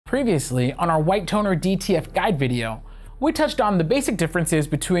Previously, on our white toner DTF guide video, we touched on the basic differences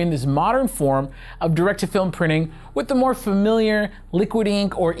between this modern form of direct-to-film printing with the more familiar liquid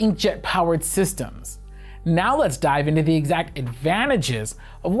ink or inkjet powered systems. Now let's dive into the exact advantages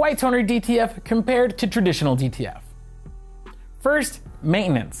of white toner DTF compared to traditional DTF. First,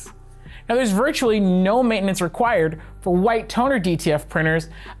 maintenance. Now there's virtually no maintenance required for white toner DTF printers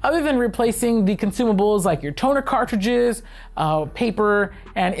other than replacing the consumables like your toner cartridges, paper,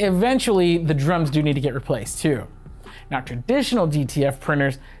 and eventually the drums do need to get replaced too. Now traditional DTF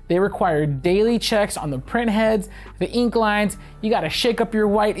printers, they require daily checks on the print heads, the ink lines, you gotta shake up your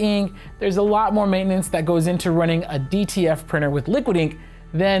white ink. There's a lot more maintenance that goes into running a DTF printer with liquid ink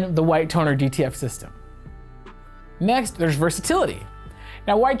than the white toner DTF system. Next, there's versatility.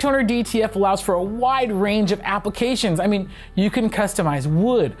 Now, white toner DTF allows for a wide range of applications. I mean, you can customize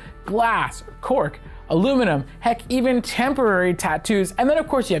wood, glass, cork, aluminum, heck, even temporary tattoos. And then of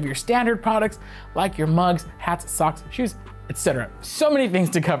course you have your standard products like your mugs, hats, socks, shoes, etc. So many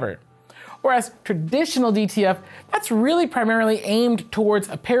things to cover. Whereas traditional DTF, that's really primarily aimed towards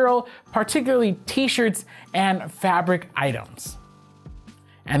apparel, particularly t-shirts and fabric items.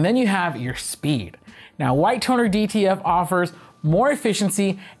 And then you have your speed. Now, white toner DTF offers more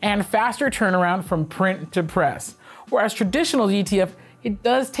efficiency and faster turnaround from print to press. Whereas traditional DTF, it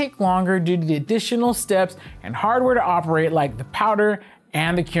does take longer due to the additional steps and hardware to operate like the powder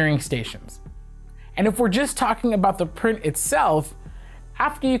and the curing stations. And if we're just talking about the print itself,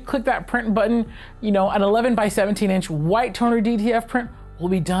 after you click that print button, an 11 by 17 inch white toner DTF print will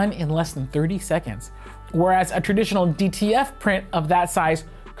be done in less than 30 seconds. Whereas a traditional DTF print of that size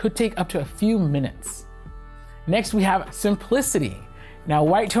could take up to a few minutes. Next, we have simplicity. Now,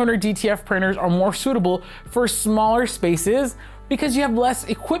 white toner DTF printers are more suitable for smaller spaces because you have less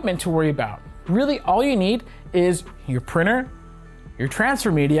equipment to worry about. Really, all you need is your printer, your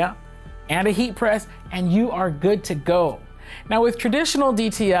transfer media, and a heat press, and you are good to go. Now, with traditional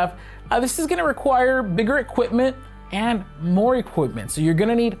DTF, this is gonna require bigger equipment and more equipment. So you're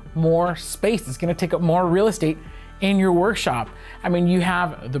gonna need more space. It's gonna take up more real estate in your workshop. I mean, you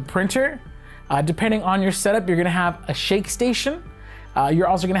have the printer. Depending on your setup, you're gonna have a shake station. You're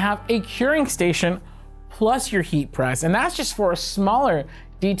also gonna have a curing station plus your heat press. And that's just for a smaller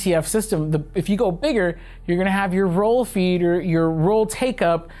DTF system. If you go bigger, you're gonna have your roll feed or your roll take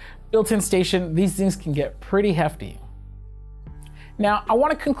up built-in station. These things can get pretty hefty. Now, I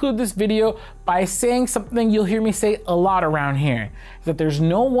wanna conclude this video by saying something you'll hear me say a lot around here, is that there's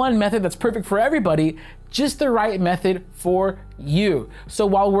no one method that's perfect for everybody, just the right method for you. So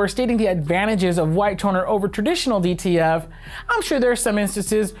while we're stating the advantages of white toner over traditional DTF, I'm sure there are some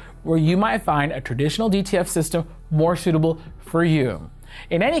instances where you might find a traditional DTF system more suitable for you.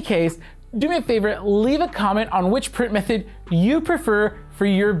 In any case, do me a favor, leave a comment on which print method you prefer for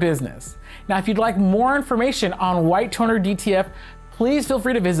your business. Now, if you'd like more information on white toner DTF, please feel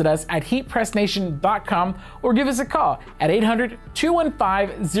free to visit us at heatpressnation.com or give us a call at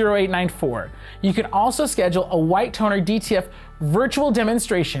 800-215-0894. You can also schedule a white toner DTF virtual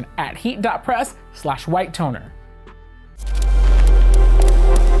demonstration at heat.press/whitetoner.